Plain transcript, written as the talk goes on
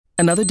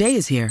Another day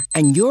is here,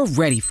 and you're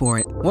ready for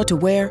it. What to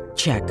wear?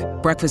 Check.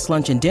 Breakfast,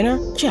 lunch, and dinner?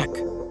 Check.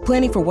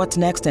 Planning for what's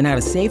next and how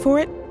to save for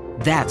it?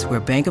 That's where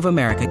Bank of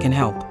America can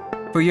help.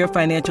 For your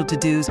financial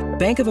to-dos,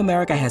 Bank of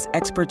America has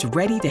experts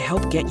ready to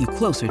help get you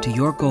closer to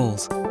your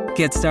goals.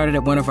 Get started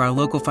at one of our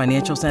local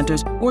financial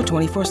centers or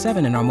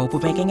 24/7 in our mobile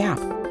banking app.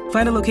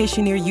 Find a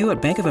location near you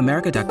at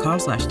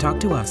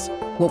bankofamerica.com/talktous.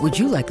 What would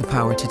you like the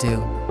power to do?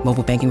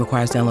 Mobile banking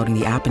requires downloading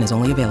the app and is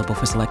only available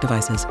for select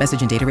devices.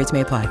 Message and data rates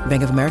may apply.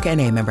 Bank of America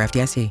N.A., member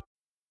FDIC.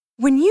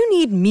 When you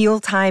need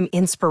mealtime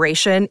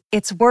inspiration,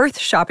 it's worth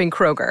shopping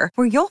Kroger,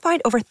 where you'll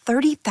find over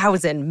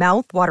 30,000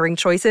 mouth-watering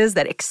choices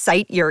that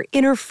excite your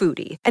inner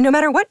foodie. And no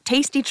matter what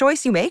tasty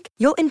choice you make,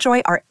 you'll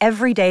enjoy our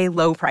everyday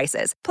low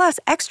prices, plus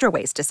extra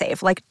ways to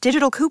save, like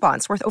digital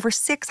coupons worth over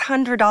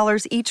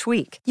 $600 each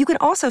week. You can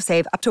also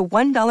save up to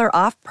 $1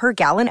 off per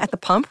gallon at the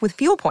pump with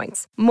fuel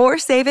points. More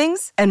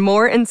savings and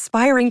more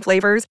inspiring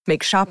flavors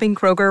make shopping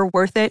Kroger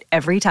worth it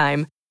every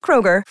time.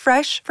 Kroger,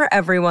 fresh for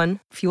everyone.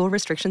 Fuel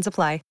restrictions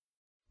apply.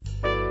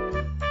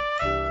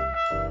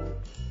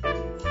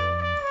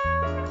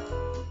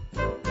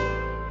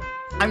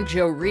 I'm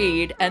Joe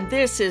Reed, and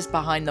this is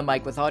Behind the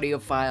Mic with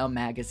AudioFile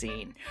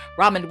magazine.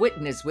 Raman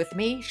Witten is with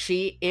me.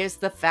 She is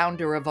the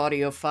founder of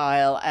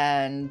AudioFile,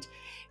 and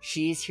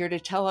she's here to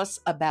tell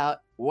us about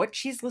what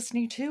she's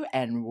listening to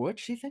and what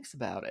she thinks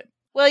about it.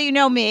 Well, you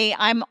know me,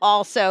 I'm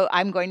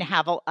going to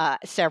have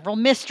several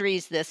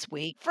mysteries this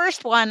week.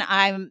 First one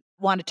I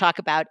want to talk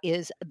about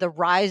is The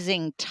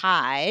Rising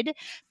Tide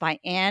by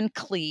Ann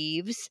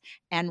Cleeves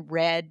and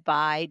read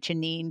by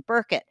Janine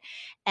Burkett.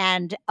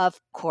 And of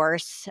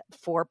course,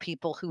 for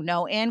people who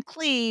know Ann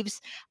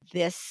Cleeves,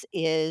 this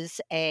is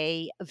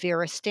a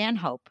Vera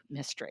Stanhope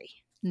mystery,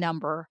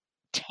 number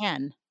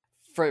 10.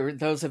 For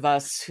those of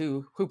us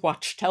who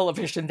watch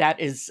television, that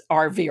is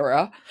our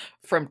Vera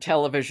from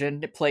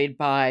television, played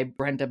by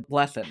Brenda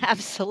Blethyn.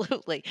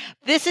 Absolutely.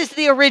 This is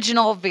the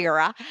original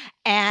Vera,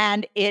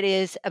 and it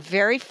is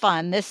very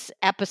fun. This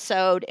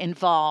episode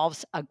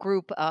involves a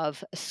group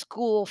of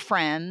school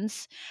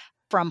friends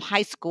from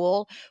high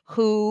school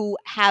who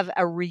have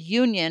a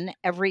reunion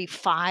every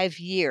 5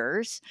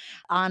 years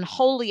on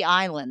Holy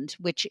Island,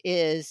 which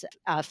is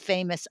a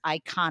famous,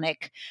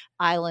 iconic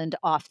island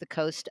off the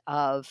coast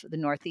of the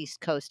northeast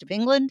coast of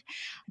England.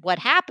 What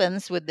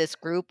happens with this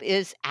group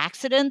is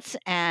accidents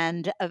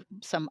and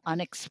some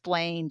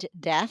unexplained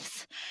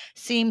deaths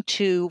seem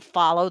to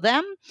follow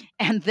them.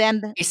 And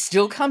then they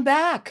still come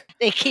back.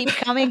 They keep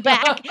coming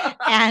back.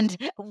 And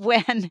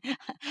when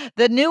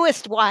the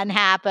newest one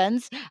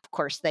happens, of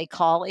course, they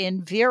call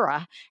in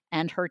Vera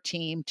and her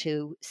team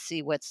to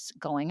see what's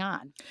going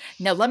on.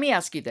 Now, let me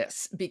ask you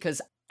this,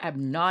 because I've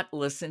not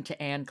listened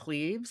to Ann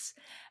Cleeves.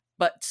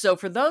 But so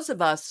for those of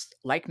us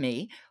like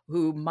me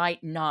who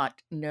might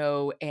not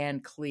know Ann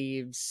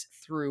Cleeves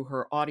through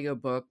her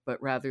audiobook, but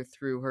rather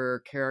through her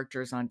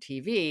characters on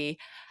TV,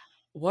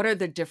 what are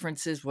the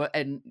differences?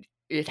 And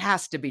it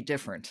has to be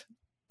different.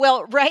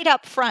 Well, right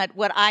up front,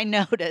 what I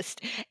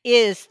noticed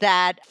is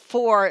that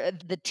for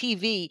the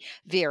TV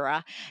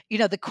Vera,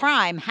 the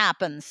crime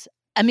happens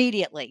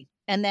immediately,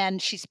 and then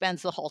she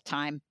spends the whole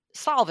time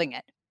solving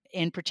it.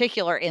 In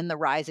particular, in The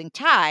Rising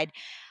Tide,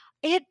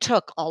 it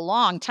took a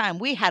long time.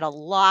 We had a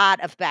lot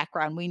of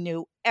background. We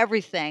knew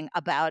everything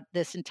about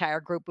this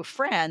entire group of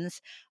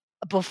friends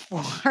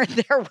before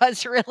there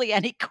was really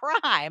any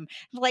crime.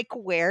 Like,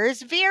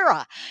 where's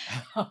Vera?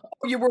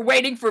 You were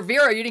waiting for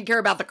Vera. You didn't care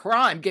about the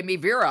crime. Give me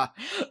Vera.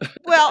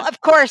 Well, of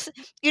course,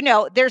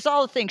 there's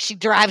all the things. She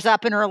drives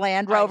up in her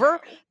Land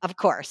Rover, of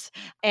course.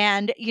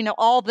 And,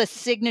 all the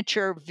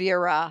signature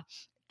Vera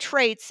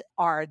traits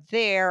are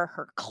there: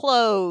 her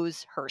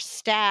clothes, her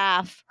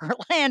staff, her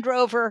Land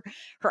Rover,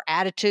 her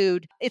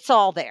attitude. It's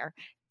all there.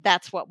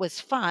 That's what was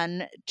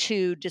fun,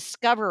 to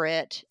discover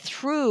it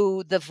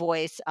through the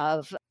voice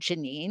of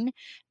Janine.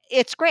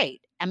 It's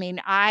great. I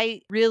mean, I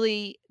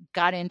really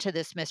got into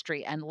this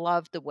mystery and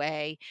loved the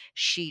way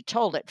she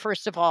told it.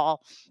 First of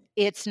all,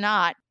 it's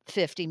not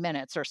 50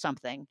 minutes or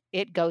something.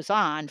 It goes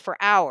on for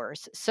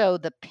hours. So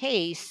the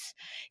pace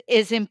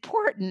is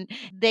important.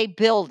 They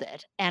build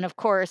it. And of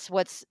course,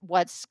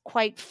 what's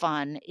quite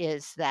fun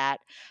is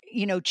that,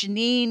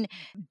 Janine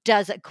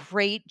does a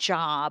great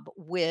job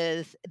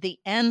with the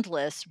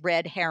endless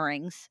red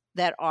herrings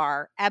that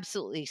are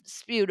absolutely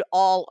spewed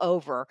all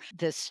over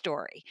this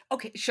story.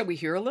 Okay, shall we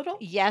hear a little?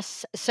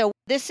 Yes. So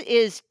this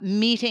is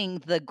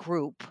meeting the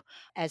group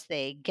as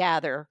they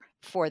gather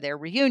for their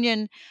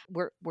reunion.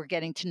 We're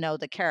getting to know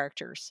the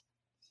characters.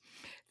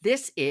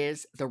 This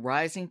is The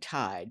Rising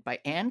Tide by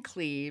Ann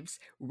Cleeves,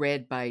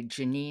 read by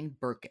Janine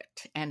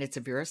Burkett, and it's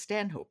a Vera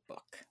Stanhope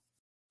book.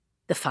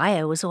 The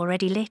fire was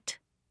already lit.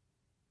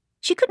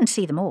 She couldn't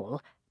see them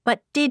all,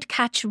 but did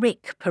catch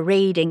Rick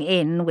parading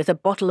in with a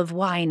bottle of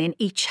wine in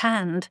each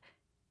hand.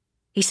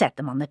 He set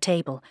them on the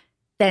table,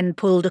 then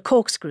pulled a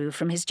corkscrew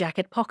from his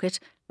jacket pocket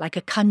like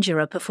a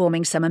conjurer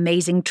performing some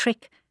amazing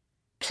trick,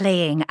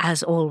 playing,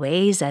 as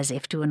always, as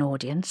if to an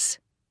audience.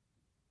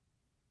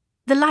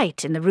 The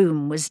light in the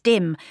room was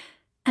dim,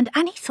 and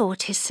Annie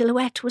thought his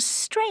silhouette was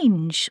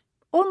strange,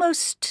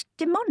 almost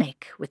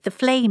demonic, with the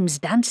flames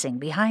dancing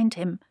behind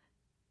him.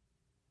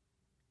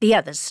 The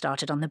others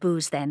started on the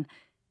booze then,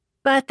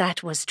 but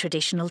that was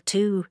traditional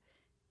too.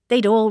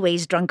 They'd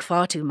always drunk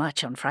far too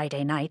much on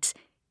Friday nights,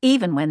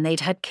 even when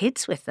they'd had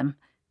kids with them.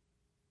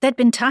 There'd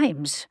been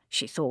times,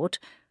 she thought,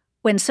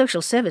 when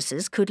social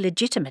services could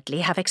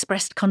legitimately have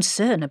expressed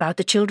concern about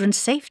the children's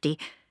safety,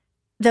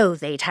 though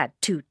they'd had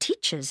 2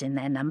 teachers in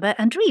their number,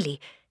 and really,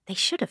 they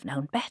should have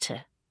known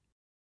better.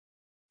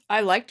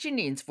 I like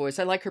Janine's voice.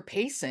 I like her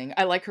pacing.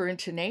 I like her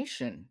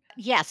intonation.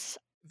 Yes.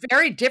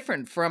 Very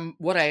different from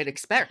what I'd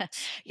expect.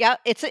 Yeah,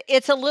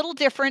 it's a little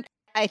different.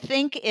 I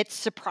think it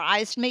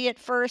surprised me at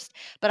first,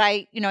 but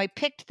I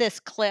picked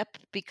this clip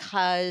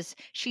because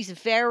she's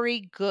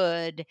very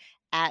good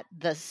at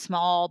the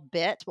small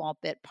bit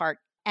part.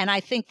 And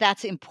I think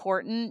that's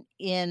important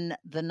in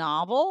the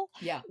novel,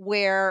 Yeah.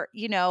 where,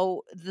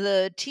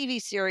 the TV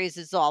series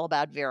is all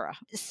about Vera.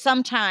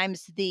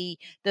 Sometimes the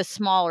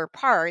smaller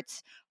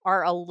parts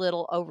are a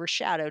little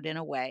overshadowed in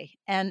a way.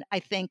 And I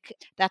think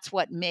that's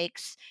what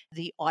makes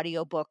the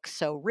audiobook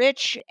so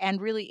rich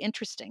and really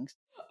interesting.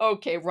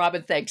 Okay,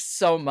 Robin, thanks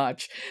so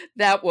much.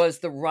 That was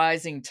The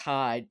Rising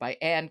Tide by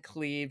Anne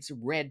Cleeves,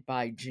 read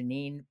by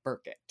Janine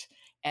Burkett.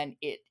 And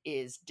it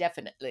is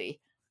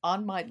definitely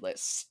on my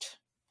list.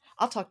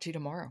 I'll talk to you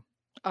tomorrow.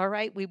 All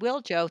right, we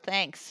will, Joe.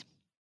 Thanks.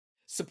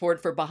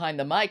 Support for Behind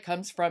the Mic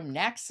comes from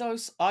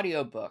Naxos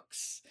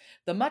Audiobooks.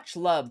 The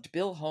much-loved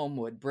Bill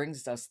Homewood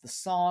brings us The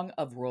Song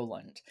of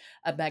Roland,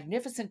 a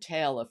magnificent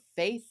tale of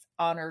faith,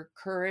 honor,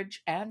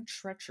 courage, and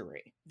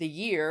treachery. The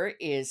year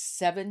is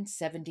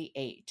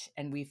 778,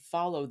 and we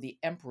follow the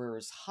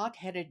Emperor's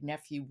hot-headed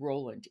nephew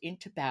Roland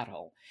into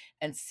battle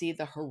and see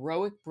the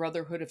heroic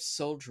brotherhood of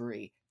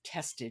soldiery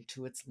tested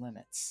to its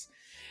limits.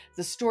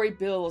 The story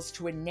builds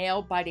to a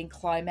nail-biting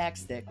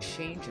climax that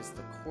changes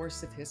the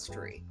course of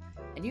history.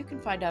 And you can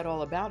find out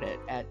all about it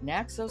at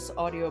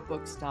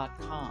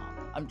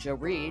naxosaudiobooks.com. I'm Jo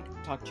Reed.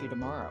 Talk to you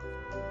tomorrow.